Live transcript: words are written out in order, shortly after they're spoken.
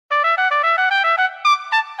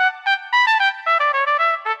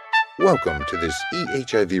Welcome to this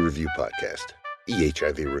EHIV Review podcast.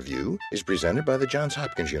 EHIV Review is presented by the Johns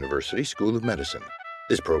Hopkins University School of Medicine.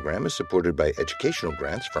 This program is supported by educational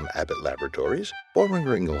grants from Abbott Laboratories,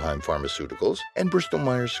 Boehringer Ingelheim Pharmaceuticals, and Bristol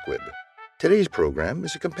Myers Squibb. Today's program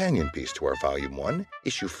is a companion piece to our Volume 1,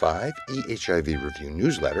 Issue 5 EHIV Review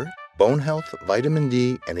newsletter, Bone Health, Vitamin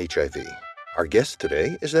D, and HIV. Our guest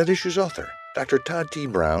today is that issue's author, Dr. Todd T.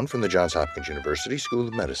 Brown from the Johns Hopkins University School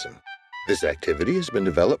of Medicine. This activity has been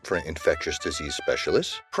developed for infectious disease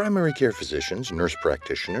specialists, primary care physicians, nurse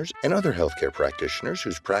practitioners, and other healthcare practitioners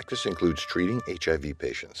whose practice includes treating HIV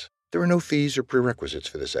patients. There are no fees or prerequisites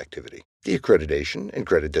for this activity. The accreditation and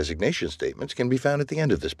credit designation statements can be found at the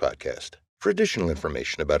end of this podcast. For additional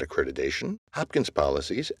information about accreditation, Hopkins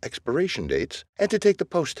policies, expiration dates, and to take the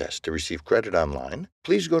post-test to receive credit online,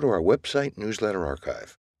 please go to our website newsletter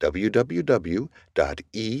archive,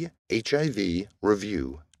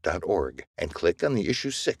 www.ehivreview.org, and click on the Issue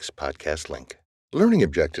 6 podcast link. Learning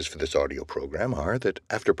objectives for this audio program are that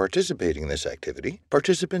after participating in this activity,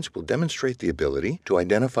 participants will demonstrate the ability to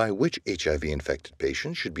identify which HIV-infected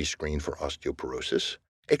patients should be screened for osteoporosis,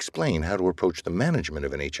 explain how to approach the management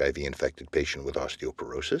of an HIV-infected patient with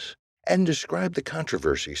osteoporosis, and describe the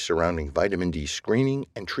controversies surrounding vitamin D screening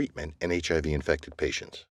and treatment in HIV-infected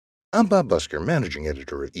patients. I'm Bob Busker, Managing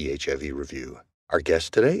Editor of EHIV Review. Our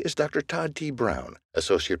guest today is Dr. Todd T. Brown,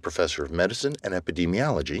 Associate Professor of Medicine and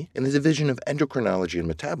Epidemiology in the Division of Endocrinology and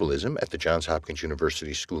Metabolism at the Johns Hopkins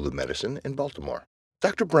University School of Medicine in Baltimore.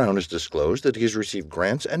 Dr. Brown has disclosed that he has received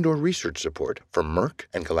grants and/or research support from Merck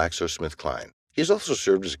and GlaxoSmithKline. He has also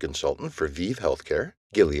served as a consultant for ViiV Healthcare,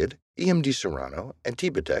 Gilead, EMD Serono, and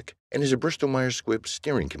Tibotec, and is a Bristol Myers Squibb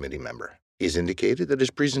Steering Committee member. He has indicated that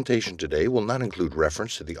his presentation today will not include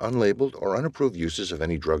reference to the unlabeled or unapproved uses of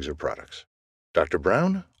any drugs or products. Dr.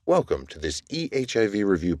 Brown, welcome to this EHIV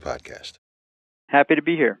Review podcast. Happy to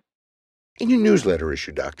be here. In your newsletter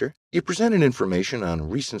issue, Doctor, you presented information on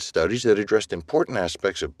recent studies that addressed important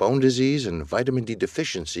aspects of bone disease and vitamin D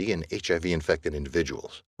deficiency in HIV-infected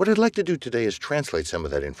individuals. What I'd like to do today is translate some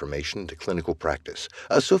of that information into clinical practice.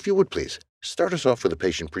 So if you would please, start us off with a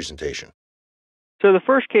patient presentation. So the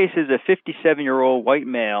first case is a 57-year-old white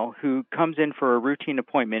male who comes in for a routine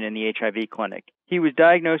appointment in the HIV clinic. He was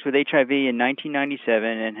diagnosed with HIV in 1997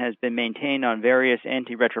 and has been maintained on various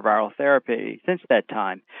antiretroviral therapy since that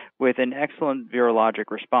time with an excellent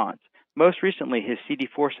virologic response. Most recently, his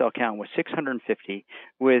CD4 cell count was 650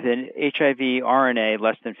 with an HIV RNA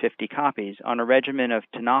less than 50 copies on a regimen of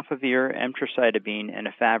tenofovir, emtricitabine, and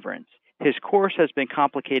efavirenz. His course has been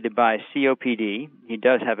complicated by COPD. He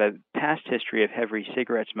does have a past history of heavy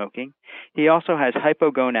cigarette smoking. He also has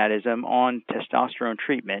hypogonadism on testosterone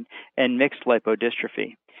treatment and mixed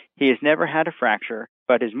lipodystrophy. He has never had a fracture,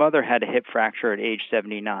 but his mother had a hip fracture at age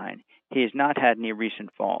 79. He has not had any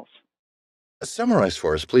recent falls. Summarize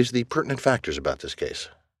for us, please, the pertinent factors about this case.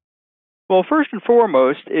 Well, first and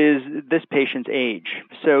foremost is this patient's age.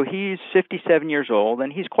 So he's 57 years old,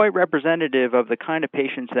 and he's quite representative of the kind of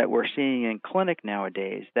patients that we're seeing in clinic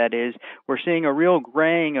nowadays. That is, we're seeing a real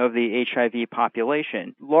graying of the HIV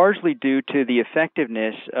population, largely due to the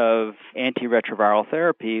effectiveness of antiretroviral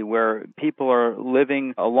therapy, where people are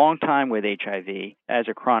living a long time with HIV as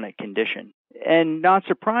a chronic condition. And not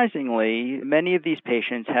surprisingly, many of these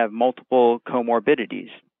patients have multiple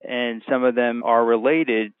comorbidities, and some of them are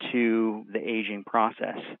related to the aging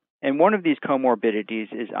process. And one of these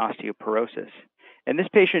comorbidities is osteoporosis. And this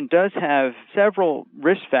patient does have several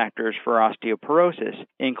risk factors for osteoporosis,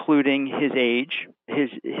 including his age, his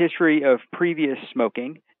history of previous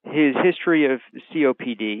smoking, his history of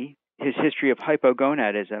COPD, his history of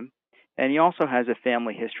hypogonadism, and he also has a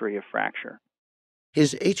family history of fracture.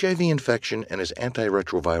 His HIV infection and his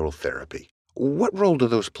antiretroviral therapy, what role do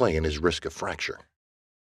those play in his risk of fracture?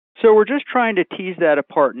 So we're just trying to tease that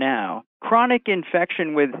apart now. Chronic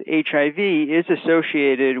infection with HIV is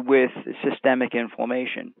associated with systemic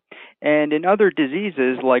inflammation. And in other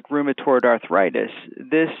diseases like rheumatoid arthritis,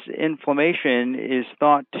 this inflammation is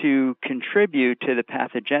thought to contribute to the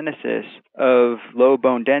pathogenesis of low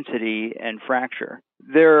bone density and fracture.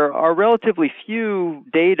 There are relatively few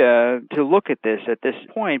data to look at this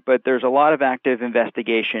point, but there's a lot of active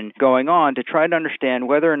investigation going on to try to understand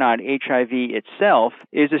whether or not HIV itself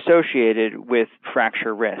is associated with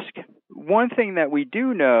fracture risk. One thing that we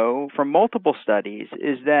do know from multiple studies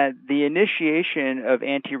is that the initiation of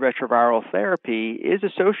antiretroviral therapy is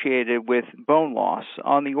associated with bone loss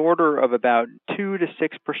on the order of about 2 to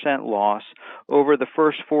 6% loss over the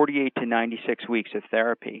first 48 to 96 weeks of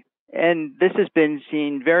therapy. And this has been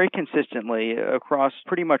seen very consistently across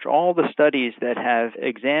pretty much all the studies that have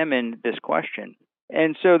examined this question.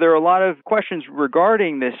 And so there are a lot of questions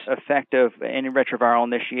regarding this effect of antiretroviral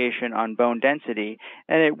initiation on bone density,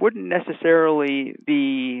 and it wouldn't necessarily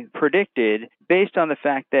be predicted based on the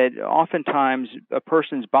fact that oftentimes a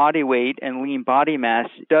person's body weight and lean body mass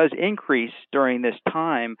does increase during this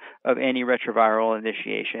time of antiretroviral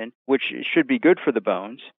initiation, which should be good for the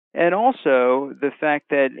bones. And also the fact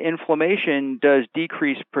that inflammation does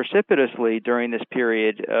decrease precipitously during this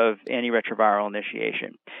period of antiretroviral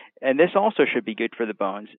initiation. And this also should be good for the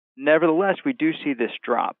bones. Nevertheless, we do see this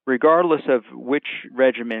drop, regardless of which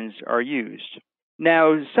regimens are used.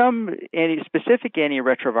 Now, some specific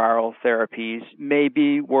antiretroviral therapies may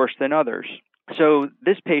be worse than others. So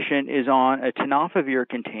this patient is on a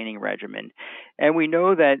tenofovir-containing regimen, and we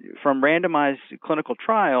know that from randomized clinical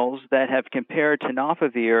trials that have compared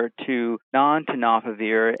tenofovir to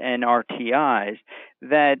non-tenofovir NRTIs,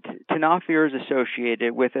 that tenofovir is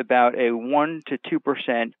associated with about a 1 to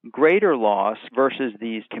 2% greater loss versus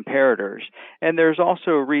these comparators. And there's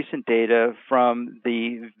also recent data from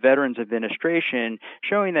the Veterans Administration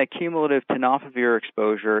showing that cumulative tenofovir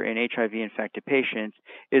exposure in HIV-infected patients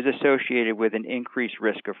is associated with an increased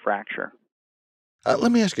risk of fracture.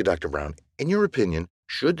 Let me ask you, Dr. Brown, in your opinion,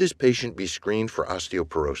 should this patient be screened for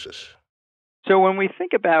osteoporosis? So when we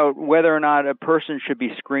think about whether or not a person should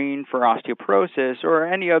be screened for osteoporosis or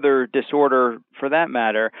any other disorder for that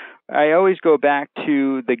matter, I always go back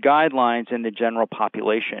to the guidelines in the general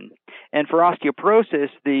population. And for osteoporosis,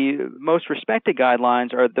 the most respected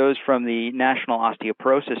guidelines are those from the National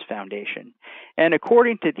Osteoporosis Foundation. And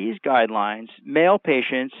according to these guidelines, male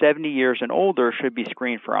patients 70 years and older should be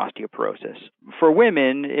screened for osteoporosis. For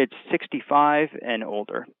women, it's 65 and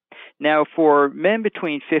older. Now, for men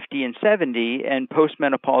between 50 and 70 and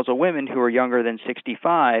postmenopausal women who are younger than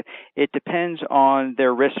 65, it depends on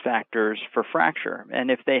their risk factors for fracture.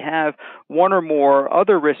 And if they have one or more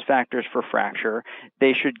other risk factors for fracture,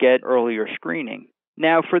 they should get earlier screening.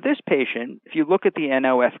 Now, for this patient, if you look at the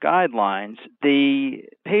NOF guidelines, the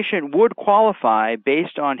patient would qualify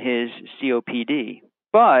based on his COPD,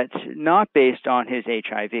 but not based on his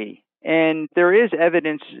HIV. And there is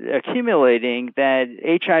evidence accumulating that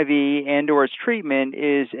HIV and or its treatment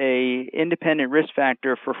is an independent risk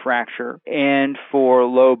factor for fracture and for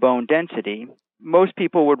low bone density. Most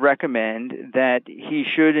people would recommend that he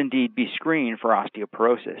should indeed be screened for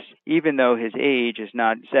osteoporosis, even though his age is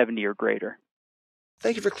not 70 or greater.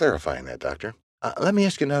 Thank you for clarifying that, Doctor. Let me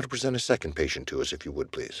ask you now to present a second patient to us, if you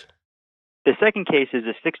would, please. The second case is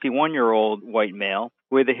a 61-year-old white male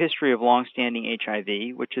with a history of long-standing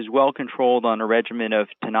HIV, which is well controlled on a regimen of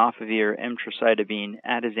tenofovir, emtricitabine,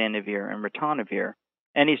 atazanavir, and ritonavir.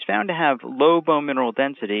 And he's found to have low bone mineral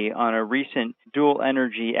density on a recent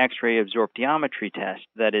dual-energy X-ray absorptiometry test,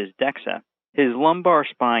 that is DEXA. His lumbar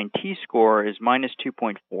spine T-score is minus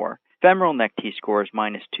 2.4, femoral neck T-score is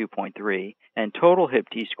minus 2.3, and total hip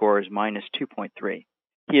T-score is minus 2.3.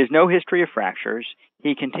 He has no history of fractures.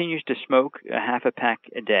 He continues to smoke a half a pack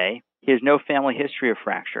a day. He has no family history of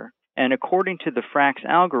fracture. And according to the FRAX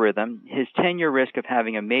algorithm, his 10-year risk of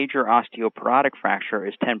having a major osteoporotic fracture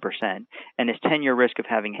is 10%, and his 10-year risk of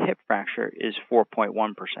having a hip fracture is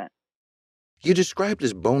 4.1%. You described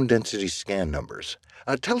his bone density scan numbers.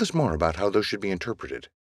 Tell us more about how those should be interpreted.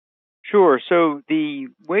 Sure. So the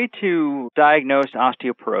way to diagnose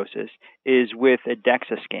osteoporosis is with a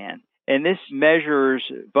DEXA scan. And this measures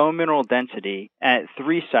bone mineral density at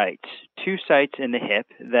 3 sites, 2 sites in the hip,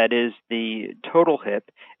 that is the total hip,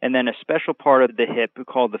 and then a special part of the hip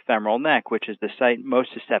called the femoral neck, which is the site most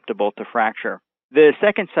susceptible to fracture. The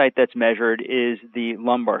second site that's measured is the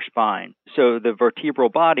lumbar spine. So the vertebral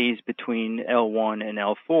bodies between L1 and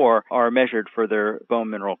L4 are measured for their bone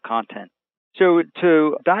mineral content. So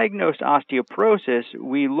to diagnose osteoporosis,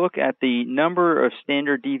 we look at the number of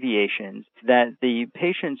standard deviations that the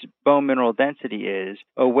patient's bone mineral density is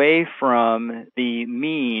away from the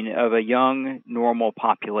mean of a young normal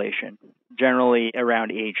population, generally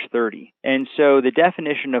around age 30. And so the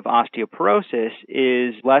definition of osteoporosis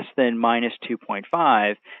is less than minus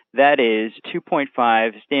 2.5. That is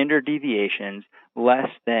 2.5 standard deviations less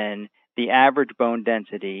than the average bone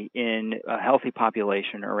density in a healthy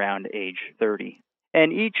population around age 30.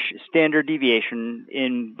 And each standard deviation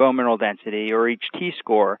in bone mineral density, or each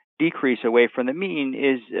T-score decrease away from the mean,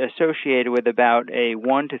 is associated with about a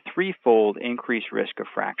 1 to 3-fold increased risk of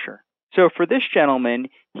fracture. So for this gentleman,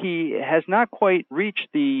 he has not quite reached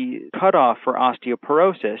the cutoff for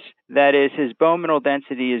osteoporosis. That is, his bone mineral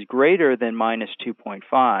density is greater than minus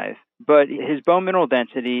 2.5, but his bone mineral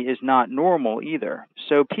density is not normal either.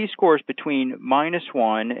 So T-scores between minus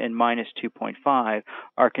 1 and minus 2.5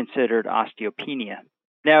 are considered osteopenia.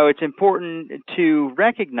 Now, it's important to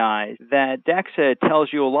recognize that DEXA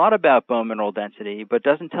tells you a lot about bone mineral density, but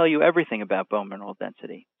doesn't tell you everything about bone mineral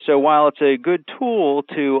density. So while it's a good tool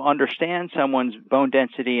to understand someone's bone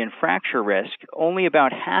density and fracture risk, only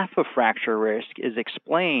about half of fracture risk is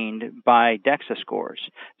explained by DEXA scores.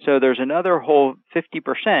 So there's another whole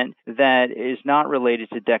 50% that is not related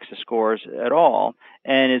to DEXA scores at all,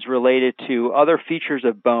 and is related to other features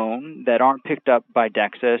of bone that aren't picked up by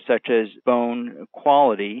DEXA, such as bone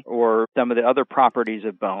quality or some of the other properties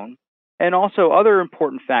of bone, and also other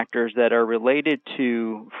important factors that are related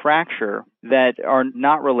to fracture that are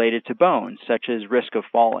not related to bone, such as risk of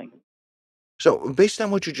falling. So, based on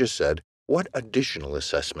what you just said, what additional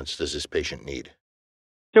assessments does this patient need?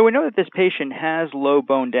 So we know that this patient has low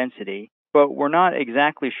bone density, but we're not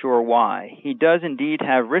exactly sure why. He does indeed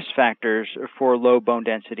have risk factors for low bone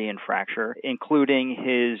density and fracture, including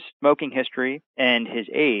his smoking history and his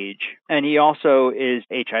age, and he also is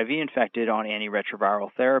HIV infected on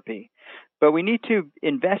antiretroviral therapy. But we need to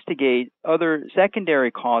investigate other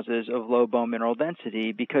secondary causes of low bone mineral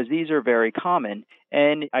density because these are very common,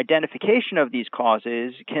 and identification of these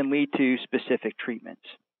causes can lead to specific treatments.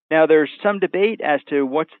 Now, there's some debate as to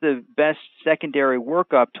what's the best secondary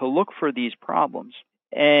workup to look for these problems.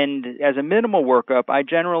 And as a minimal workup, I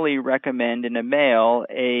generally recommend in a male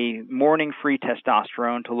a morning free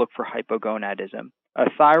testosterone to look for hypogonadism, a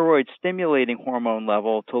thyroid stimulating hormone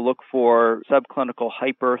level to look for subclinical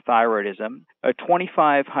hyperthyroidism, a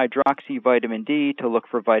 25 hydroxy vitamin D to look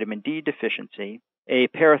for vitamin D deficiency, a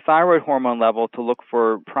parathyroid hormone level to look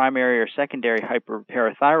for primary or secondary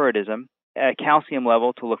hyperparathyroidism, a calcium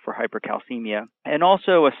level to look for hypercalcemia, and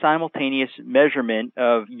also a simultaneous measurement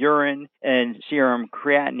of urine and serum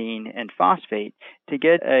creatinine and phosphate to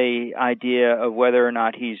get an idea of whether or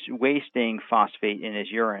not he's wasting phosphate in his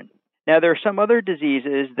urine. Now, there are some other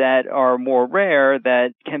diseases that are more rare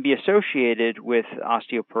that can be associated with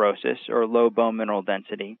osteoporosis or low bone mineral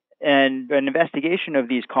density. And an investigation of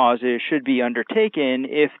these causes should be undertaken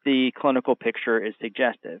if the clinical picture is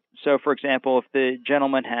suggestive. So, for example, if the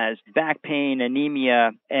gentleman has back pain,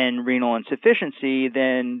 anemia, and renal insufficiency,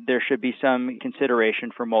 then there should be some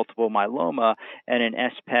consideration for multiple myeloma, and an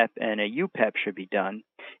SPEP and a UPEP should be done.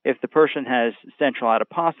 If the person has central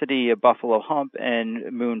adiposity, a buffalo hump,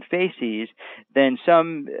 and moon facies, then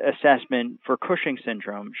some assessment for Cushing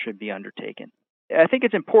syndrome should be undertaken. I think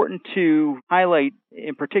it's important to highlight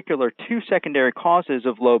in particular two secondary causes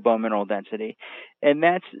of low bone mineral density, and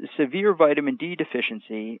that's severe vitamin D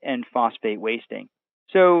deficiency and phosphate wasting.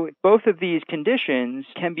 So both of these conditions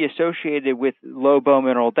can be associated with low bone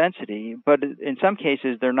mineral density, but in some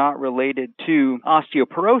cases they're not related to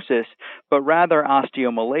osteoporosis, but rather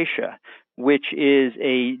osteomalacia, which is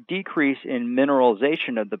a decrease in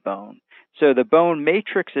mineralization of the bone. So the bone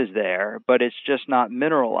matrix is there, but it's just not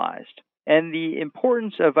mineralized. And the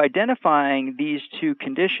importance of identifying these two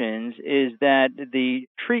conditions is that the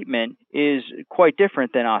treatment is quite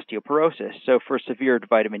different than osteoporosis. So for severe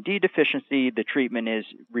vitamin D deficiency, the treatment is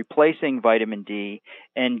replacing vitamin D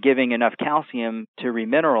and giving enough calcium to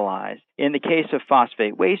remineralize. In the case of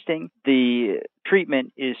phosphate wasting, the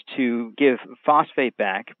treatment is to give phosphate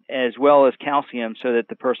back as well as calcium so that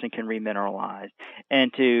the person can remineralize,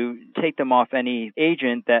 and to take them off any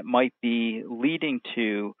agent that might be leading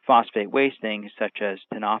to phosphate wasting, such as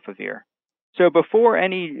tenofovir. So before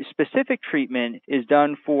any specific treatment is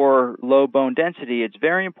done for low bone density, it's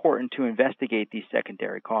very important to investigate these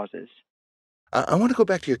secondary causes. I want to go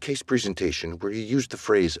back to your case presentation where you used the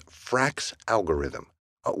phrase FRAX algorithm.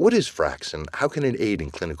 What is FRAX and how can it aid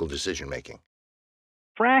in clinical decision making?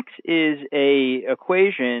 FRAX is a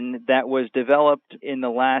equation that was developed in the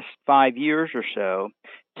last 5 years or so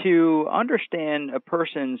to understand a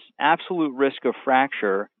person's absolute risk of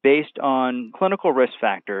fracture based on clinical risk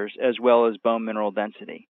factors as well as bone mineral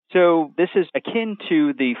density. So this is akin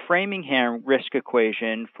to the Framingham risk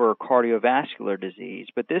equation for cardiovascular disease,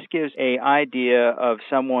 but this gives an idea of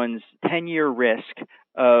someone's 10-year risk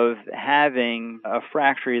of having a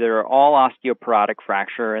fracture, either all osteoporotic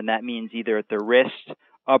fracture, and that means either at the wrist,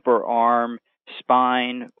 upper arm,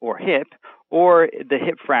 spine, or hip, or the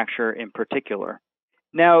hip fracture in particular.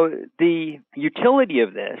 Now, the utility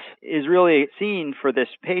of this is really seen for this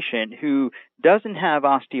patient who doesn't have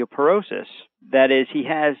osteoporosis. That is, he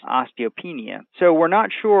has osteopenia. So we're not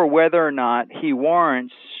sure whether or not he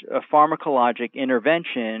warrants a pharmacologic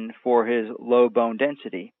intervention for his low bone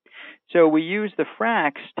density. So we use the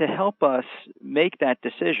FRAX to help us make that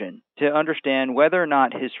decision, to understand whether or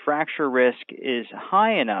not his fracture risk is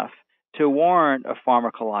high enough to warrant a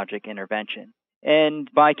pharmacologic intervention. And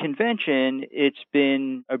by convention, it's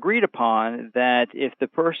been agreed upon that if the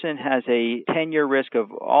person has a 10-year risk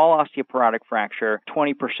of all osteoporotic fracture,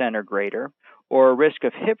 20% or greater, or a risk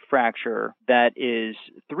of hip fracture that is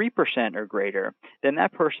 3% or greater, then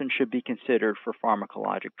that person should be considered for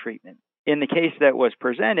pharmacologic treatment. In the case that was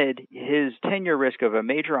presented, his 10-year risk of a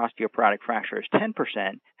major osteoporotic fracture is 10%.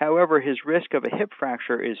 However, his risk of a hip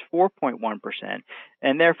fracture is 4.1%,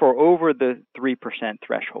 and therefore over the 3%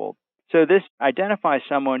 threshold. So this identifies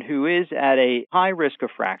someone who is at a high risk of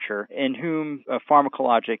fracture in whom a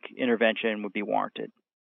pharmacologic intervention would be warranted.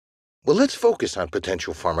 Well, let's focus on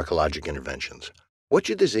potential pharmacologic interventions. What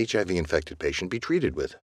should this HIV-infected patient be treated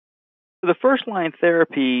with? The first-line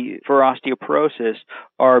therapy for osteoporosis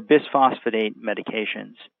are bisphosphonate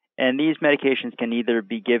medications. And these medications can either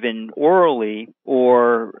be given orally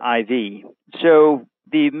or IV. So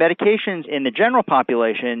the medications in the general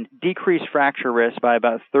population decrease fracture risk by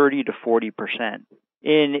about 30 to 40%.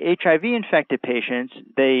 In HIV-infected patients,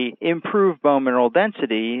 they improve bone mineral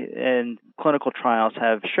density, and clinical trials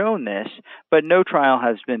have shown this, but no trial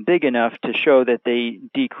has been big enough to show that they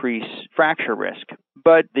decrease fracture risk.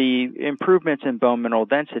 But the improvements in bone mineral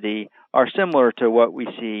density are similar to what we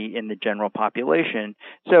see in the general population,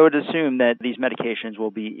 so it is assumed that these medications will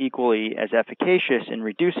be equally as efficacious in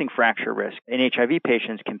reducing fracture risk in HIV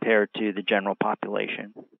patients compared to the general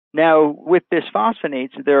population. Now, with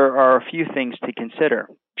bisphosphonates, there are a few things to consider.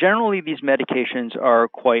 Generally, these medications are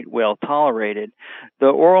quite well tolerated. The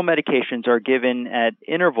oral medications are given at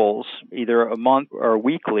intervals, either a month or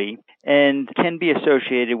weekly, and can be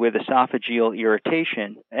associated with esophageal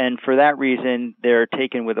irritation. And for that reason, they're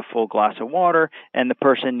taken with a full glass of water, and the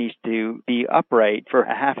person needs to be upright for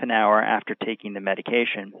a half an hour after taking the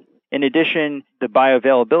medication. In addition, the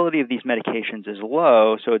bioavailability of these medications is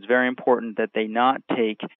low, so it's very important that they not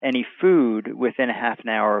take any food within a half an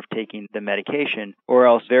hour of taking the medication, or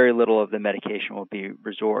else very little of the medication will be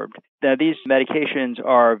resorbed. Now, these medications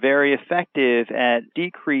are very effective at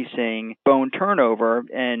decreasing bone turnover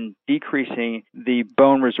and decreasing the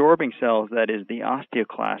bone resorbing cells, that is, the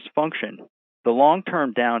osteoclast function. The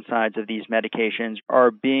long-term downsides of these medications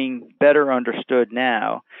are being better understood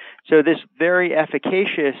now. So this very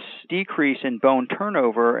efficacious decrease in bone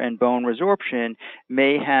turnover and bone resorption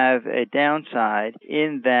may have a downside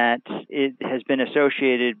in that it has been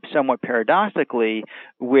associated somewhat paradoxically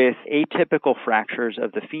with atypical fractures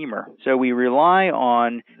of the femur. So we rely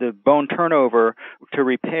on the bone turnover to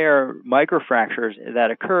repair microfractures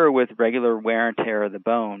that occur with regular wear and tear of the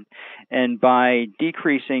bone. And by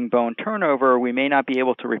decreasing bone turnover, we may not be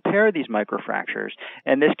able to repair these microfractures,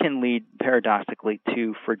 and this can lead paradoxically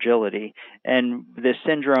to fragility. And this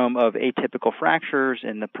syndrome of atypical fractures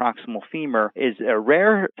in the proximal femur is a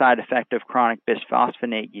rare side effect of chronic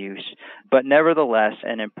bisphosphonate use, but nevertheless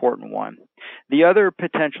an important one. The other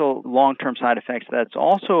potential long-term side effects that's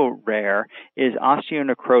also rare is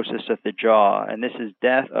osteonecrosis of the jaw, and this is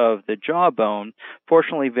death of the jawbone,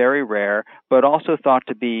 fortunately very rare, but also thought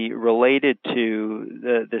to be related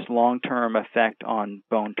to this long-term effect on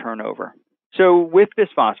bone turnover. So with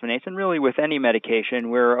bisphosphonates, and really with any medication,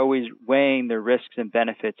 we're always weighing the risks and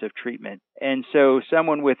benefits of treatment. And so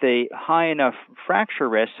someone with a high enough fracture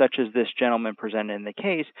risk, such as this gentleman presented in the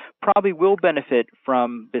case, probably will benefit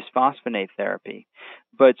from bisphosphonate therapy.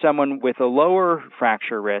 But someone with a lower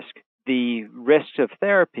fracture risk, the risks of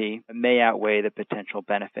therapy may outweigh the potential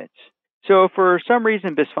benefits. So if for some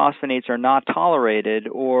reason bisphosphonates are not tolerated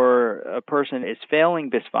or a person is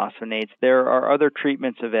failing bisphosphonates, there are other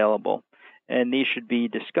treatments available. And these should be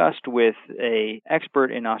discussed with an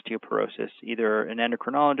expert in osteoporosis, either an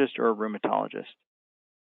endocrinologist or a rheumatologist.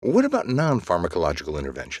 What about non-pharmacological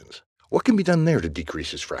interventions? What can be done there to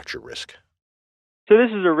decrease his fracture risk? So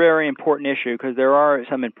this is a very important issue because there are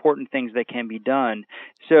some important things that can be done.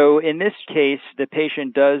 So in this case, the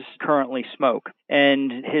patient does currently smoke, and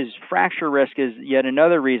his fracture risk is yet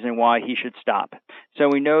another reason why he should stop. So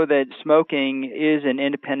we know that smoking is an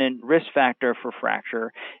independent risk factor for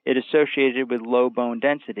fracture. It is associated with low bone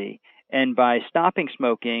density. And by stopping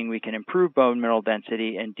smoking, we can improve bone mineral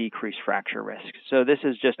density and decrease fracture risk. So this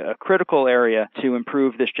is just a critical area to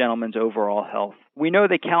improve this gentleman's overall health. We know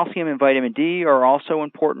that calcium and vitamin D are also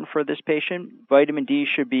important for this patient. Vitamin D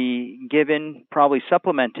should be given, probably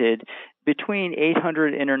supplemented, between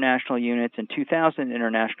 800 international units and 2,000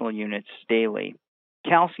 international units daily.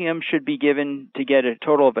 Calcium should be given to get a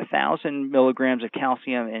total of 1,000 milligrams of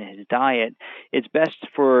calcium in his diet. It's best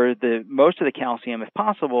for most of the calcium, if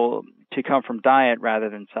possible, to come from diet rather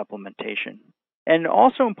than supplementation. And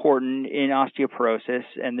also important in osteoporosis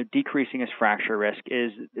and the decreasing his fracture risk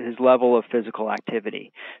is his level of physical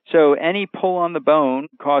activity. So any pull on the bone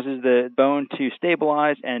causes the bone to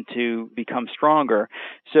stabilize and to become stronger.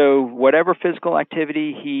 So whatever physical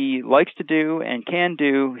activity he likes to do and can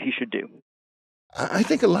do, he should do. I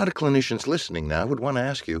think a lot of clinicians listening now would want to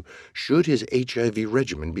ask you, should his HIV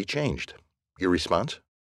regimen be changed? Your response?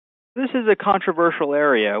 This is a controversial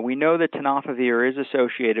area. We know that tenofovir is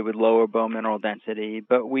associated with lower bone mineral density,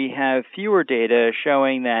 but we have fewer data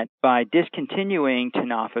showing that by discontinuing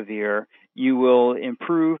tenofovir, you will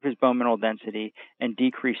improve his bone mineral density and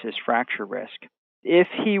decrease his fracture risk. If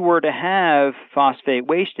he were to have phosphate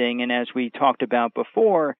wasting, and as we talked about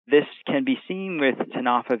before, this can be seen with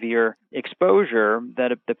tenofovir exposure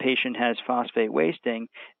that if the patient has phosphate wasting,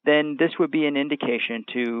 then this would be an indication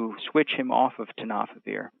to switch him off of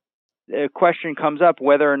tenofovir. The question comes up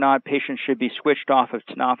whether or not patients should be switched off of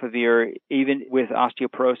tenofovir even with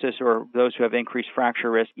osteoporosis or those who have increased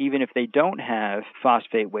fracture risk, even if they don't have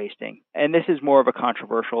phosphate wasting. And this is more of a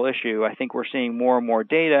controversial issue. I think we're seeing more and more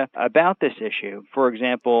data about this issue. For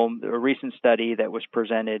example, a recent study that was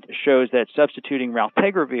presented shows that substituting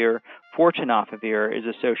raltegravir for tenofovir is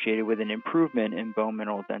associated with an improvement in bone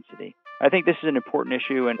mineral density. I think this is an important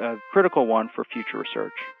issue and a critical one for future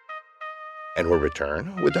research. And we'll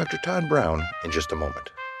return with Dr. Todd Brown in just a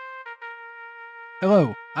moment.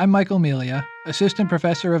 Hello, I'm Michael Melia, Assistant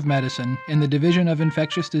Professor of Medicine in the Division of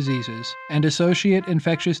Infectious Diseases and Associate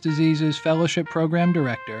Infectious Diseases Fellowship Program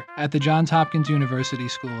Director at the Johns Hopkins University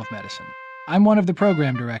School of Medicine. I'm one of the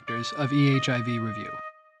program directors of EHIV Review.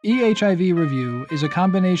 EHIV Review is a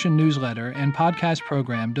combination newsletter and podcast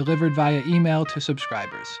program delivered via email to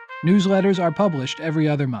subscribers. Newsletters are published every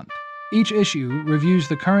other month. Each issue reviews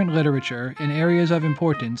the current literature in areas of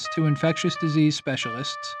importance to infectious disease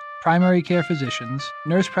specialists, primary care physicians,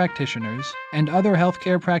 nurse practitioners, and other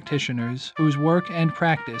healthcare practitioners whose work and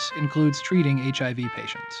practice includes treating HIV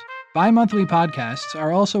patients. Bi-monthly podcasts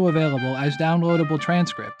are also available as downloadable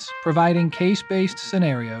transcripts, providing case-based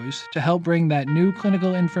scenarios to help bring that new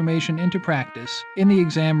clinical information into practice in the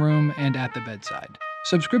exam room and at the bedside.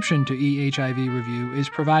 Subscription to EHIV Review is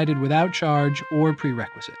provided without charge or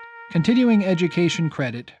prerequisite. Continuing education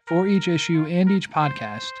credit for each issue and each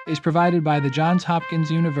podcast is provided by the Johns Hopkins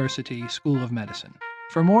University School of Medicine.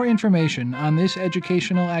 For more information on this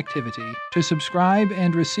educational activity, to subscribe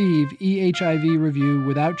and receive EHIV Review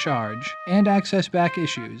without charge and access back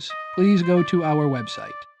issues, please go to our website,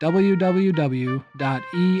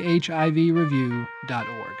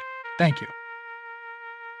 www.ehivreview.org. Thank you.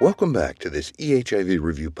 Welcome back to this EHIV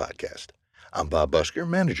Review podcast. I'm Bob Busker,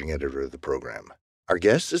 Managing Editor of the program. Our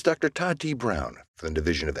guest is Dr. Todd T. Brown from the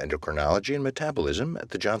Division of Endocrinology and Metabolism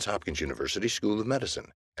at the Johns Hopkins University School of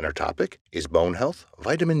Medicine. And our topic is bone health,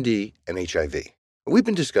 vitamin D, and HIV. We've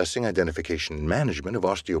been discussing identification and management of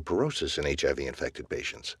osteoporosis in HIV-infected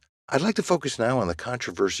patients. I'd like to focus now on the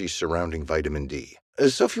controversy surrounding vitamin D.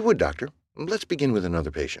 So if you would, Doctor, let's begin with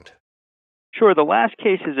another patient. Sure. The last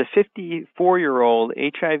case is a 54-year-old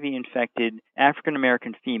HIV-infected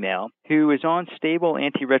African-American female who is on stable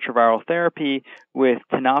antiretroviral therapy with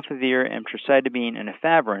tenofovir, emtricitabine, and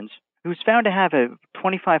efavirenz, who's found to have a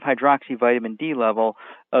 25-hydroxyvitamin D level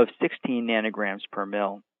of 16 nanograms per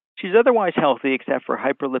mil. She's otherwise healthy except for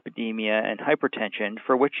hyperlipidemia and hypertension,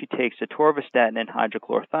 for which she takes atorvastatin and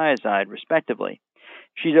hydrochlorothiazide, respectively.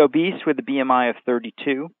 She's obese with a BMI of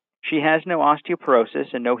 32. She has no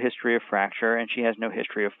osteoporosis and no history of fracture, and she has no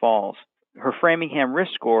history of falls. Her Framingham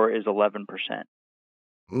risk score is 11%.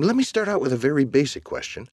 Let me start out with a very basic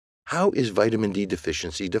question. How is vitamin D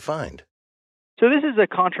deficiency defined? So this is a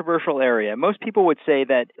controversial area. Most people would say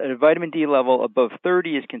that a vitamin D level above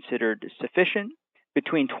 30 is considered sufficient,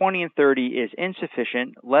 between 20 and 30 is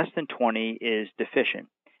insufficient, less than 20 is deficient.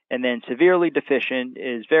 And then severely deficient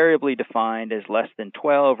is variably defined as less than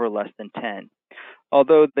 12 or less than 10.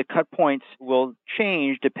 Although the cut points will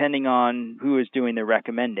change depending on who is doing the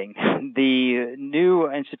recommending. The new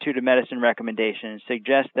Institute of Medicine recommendations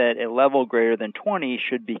suggest that a level greater than 20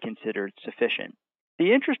 should be considered sufficient.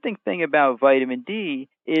 The interesting thing about vitamin D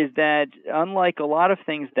is that unlike a lot of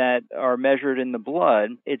things that are measured in the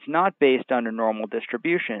blood, it's not based on a normal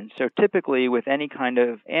distribution. So typically with any kind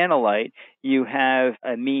of analyte, you have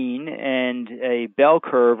a mean and a bell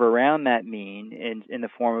curve around that mean in the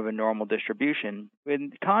form of a normal distribution.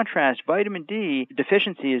 In contrast, vitamin D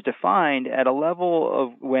deficiency is defined at a level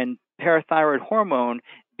of when parathyroid hormone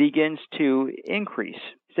begins to increase,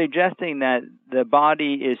 suggesting that the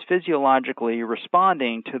body is physiologically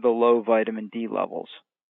responding to the low vitamin D levels.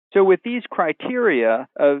 So with these criteria,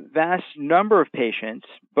 a vast number of patients,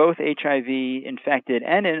 both HIV infected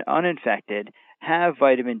and uninfected, have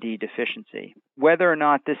vitamin D deficiency. Whether or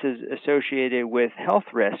not this is associated with health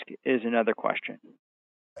risk is another question.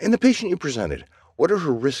 In the patient you presented, what are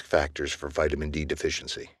her risk factors for vitamin D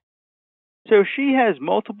deficiency? So she has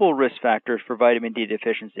multiple risk factors for vitamin D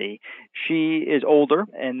deficiency. She is older,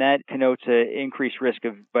 and that connotes an increased risk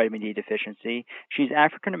of vitamin D deficiency. She's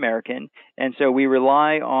African American, and so we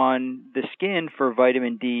rely on the skin for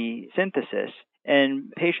vitamin D synthesis.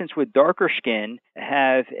 And patients with darker skin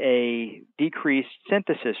have a decreased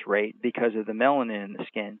synthesis rate because of the melanin in the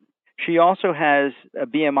skin. She also has a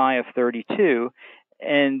BMI of 32,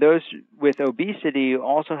 and those with obesity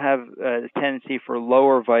also have a tendency for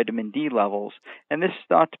lower vitamin D levels. And this is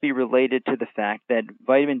thought to be related to the fact that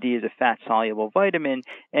vitamin D is a fat-soluble vitamin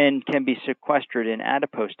and can be sequestered in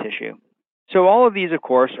adipose tissue. So all of these, of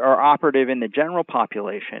course, are operative in the general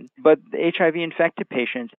population, but the HIV-infected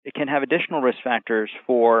patients can have additional risk factors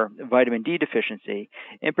for vitamin D deficiency.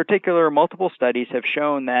 In particular, multiple studies have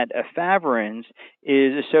shown that efavirenz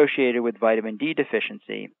is associated with vitamin D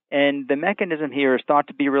deficiency. And the mechanism here is thought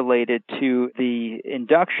to be related to the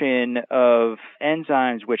induction of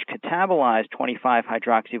enzymes which catabolize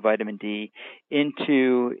 25-hydroxyvitamin D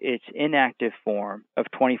into its inactive form of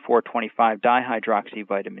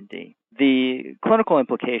 24,25-dihydroxyvitamin D. The clinical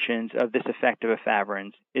implications of this effect of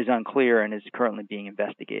efavirenz is unclear and is currently being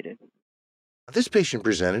investigated. This patient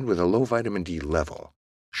presented with a low vitamin D level.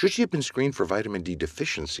 Should she have been screened for vitamin D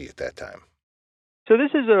deficiency at that time? So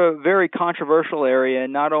this is a very controversial area,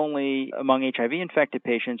 not only among HIV-infected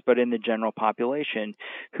patients, but in the general population.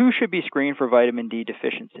 Who should be screened for vitamin D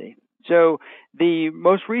deficiency? So the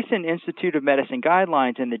most recent Institute of Medicine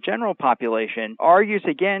guidelines in the general population argues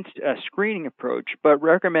against a screening approach, but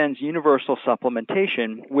recommends universal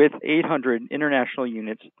supplementation with 800 international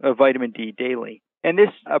units of vitamin D daily. And this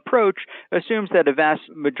approach assumes that a vast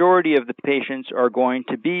majority of the patients are going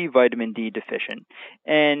to be vitamin D deficient,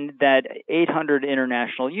 and that 800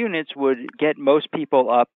 international units would get most people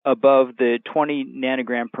up above the 20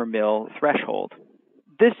 nanogram per mil threshold.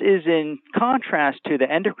 This is in contrast to the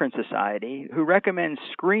Endocrine Society, who recommends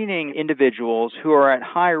screening individuals who are at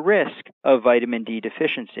high risk of vitamin D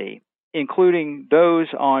deficiency, including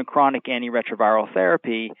those on chronic antiretroviral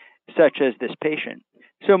therapy, such as this patient.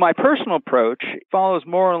 So my personal approach follows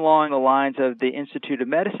more along the lines of the Institute of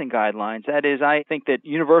Medicine guidelines. That is, I think that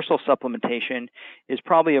universal supplementation is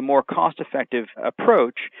probably a more cost-effective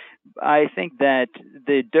approach. I think that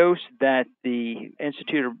the dose that the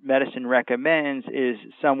Institute of Medicine recommends is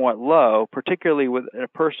somewhat low, particularly with a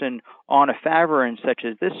person on efavirenz, such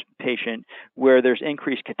as this patient, where there's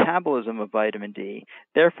increased catabolism of vitamin D.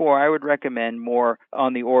 Therefore, I would recommend more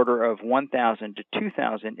on the order of 1,000 to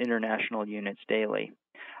 2,000 international units daily.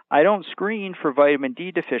 I don't screen for vitamin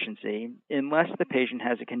D deficiency unless the patient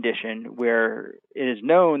has a condition where it is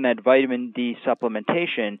known that vitamin D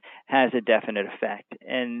supplementation has a definite effect.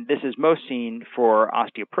 And this is most seen for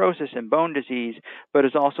osteoporosis and bone disease, but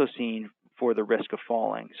is also seen for the risk of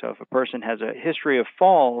falling. So if a person has a history of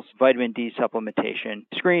falls, vitamin D supplementation,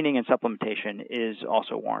 screening and supplementation is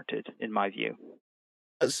also warranted, in my view.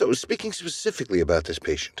 So speaking specifically about this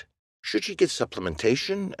patient, should she get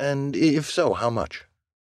supplementation, and if so, how much?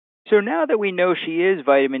 So now that we know she is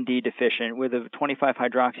vitamin D deficient with a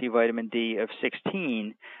 25-hydroxyvitamin D of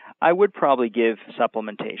 16, I would probably give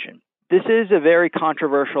supplementation. This is a very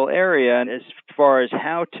controversial area as far as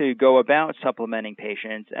how to go about supplementing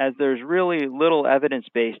patients, as there's really little evidence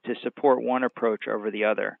base to support one approach over the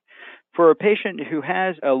other. For a patient who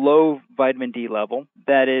has a low vitamin D level,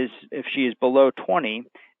 that is, if she is below 20,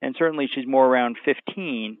 and certainly she's more around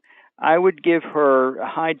 15, I would give her a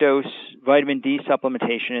high-dose vitamin D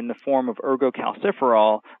supplementation in the form of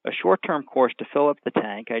ergocalciferol, a short-term course to fill up the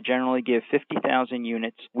tank. I generally give 50,000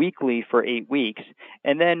 units weekly for 8 weeks.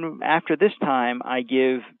 And then after this time, I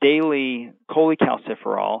give daily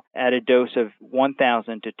cholecalciferol at a dose of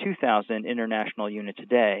 1,000 to 2,000 international units a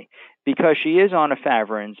day. Because she is on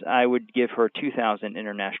efavirenz, I would give her 2,000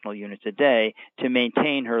 international units a day to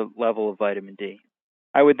maintain her level of vitamin D.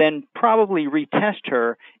 I would then probably retest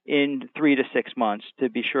her in 3 to 6 months to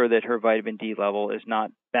be sure that her vitamin D level is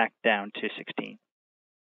not back down to 16.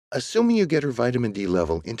 Assuming you get her vitamin D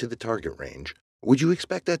level into the target range, would you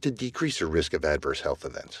expect that to decrease her risk of adverse health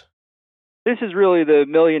events? This is really the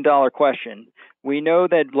million-dollar question. We know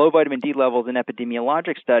that low vitamin D levels in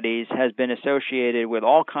epidemiologic studies has been associated with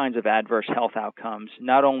all kinds of adverse health outcomes,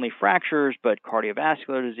 not only fractures, but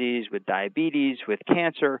cardiovascular disease, with diabetes, with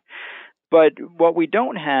cancer. But what we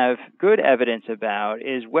don't have good evidence about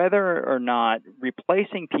is whether or not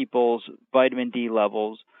replacing people's vitamin D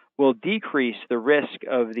levels will decrease the risk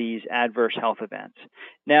of these adverse health events.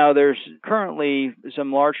 Now, there's currently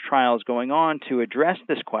some large trials going on to address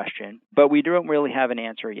this question, but we don't really have an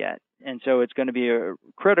answer yet. And so it's going to be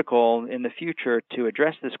critical in the future to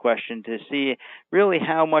address this question to see really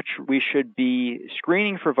how much we should be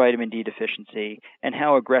screening for vitamin D deficiency and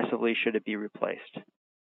how aggressively should it be replaced.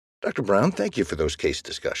 Dr. Brown, thank you for those case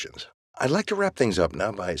discussions. I'd like to wrap things up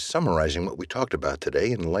now by summarizing what we talked about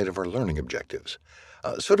today in light of our learning objectives.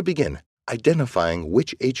 So to begin, identifying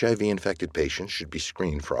which HIV-infected patients should be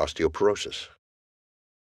screened for osteoporosis.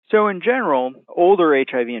 So in general, older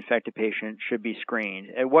HIV-infected patients should be screened.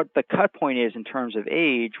 And what the cut point is in terms of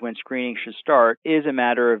age when screening should start is a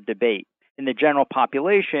matter of debate. In the general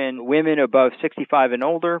population, women above 65 and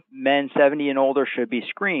older, men 70 and older should be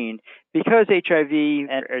screened. Because HIV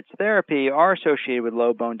and its therapy are associated with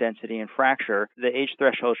low bone density and fracture, the age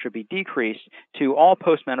threshold should be decreased to all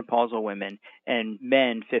postmenopausal women and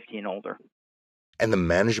men 50 and older. And the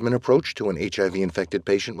management approach to an HIV-infected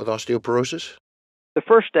patient with osteoporosis? The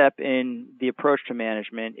first step in the approach to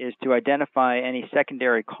management is to identify any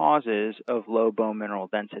secondary causes of low bone mineral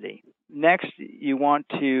density. Next, you want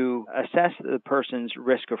to assess the person's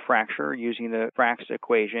risk of fracture using the FRAX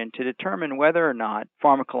equation to determine whether or not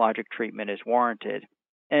pharmacologic treatment is warranted.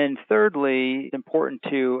 And thirdly, it's important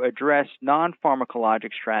to address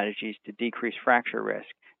non-pharmacologic strategies to decrease fracture risk,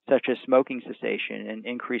 such as smoking cessation and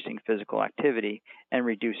increasing physical activity and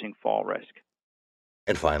reducing fall risk.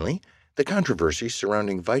 And finally, the controversy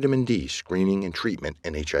surrounding vitamin D screening and treatment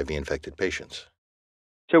in HIV-infected patients.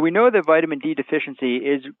 So we know that vitamin D deficiency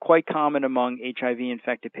is quite common among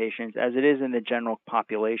HIV-infected patients as it is in the general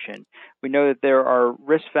population. We know that there are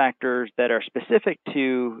risk factors that are specific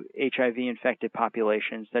to HIV-infected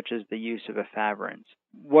populations, such as the use of efavirenz.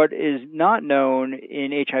 What is not known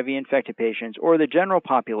in HIV-infected patients or the general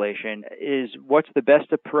population is what's the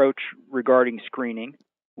best approach regarding screening,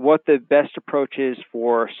 what the best approach is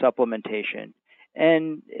for supplementation,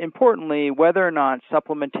 and importantly, whether or not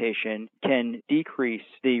supplementation can decrease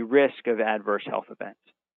the risk of adverse health events.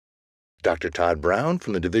 Dr. Todd Brown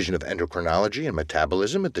from the Division of Endocrinology and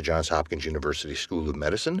Metabolism at the Johns Hopkins University School of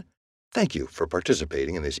Medicine, thank you for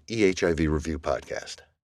participating in this EHIV Review podcast.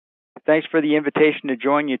 Thanks for the invitation to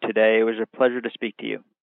join you today. It was a pleasure to speak to you.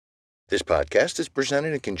 This podcast is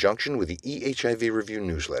presented in conjunction with the EHIV Review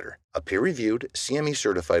newsletter, a peer-reviewed,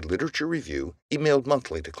 CME-certified literature review emailed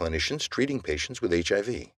monthly to clinicians treating patients with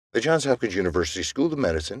HIV. The Johns Hopkins University School of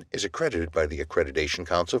Medicine is accredited by the Accreditation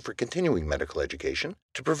Council for Continuing Medical Education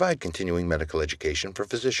to provide continuing medical education for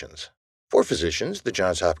physicians. For physicians, the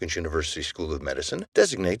Johns Hopkins University School of Medicine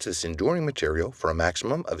designates this enduring material for a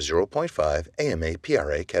maximum of 0.5 AMA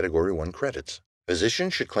PRA Category 1 credits.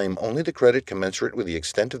 Physicians should claim only the credit commensurate with the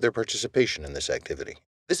extent of their participation in this activity.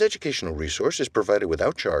 This educational resource is provided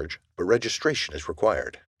without charge, but registration is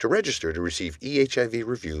required. To register to receive EHIV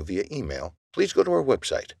Review via email, please go to our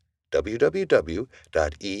website,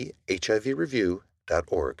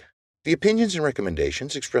 www.ehivreview.org. The opinions and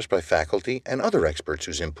recommendations expressed by faculty and other experts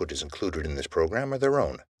whose input is included in this program are their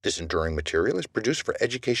own. This enduring material is produced for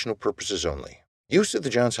educational purposes only. Use of the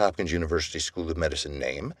Johns Hopkins University School of Medicine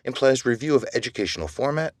name implies review of educational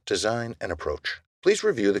format, design, and approach. Please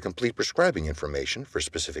review the complete prescribing information for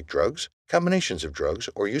specific drugs, combinations of drugs,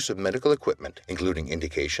 or use of medical equipment, including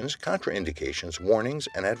indications, contraindications, warnings,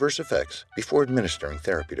 and adverse effects before administering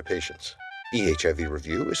therapy to patients. EHIV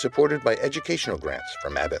Review is supported by educational grants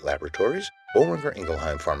from Abbott Laboratories, Boehringer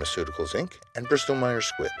Ingelheim Pharmaceuticals, Inc., and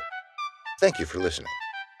Bristol-Myers Squibb. Thank you for listening.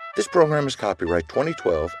 This program is copyright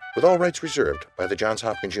 2012 with all rights reserved by the Johns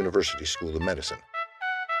Hopkins University School of Medicine.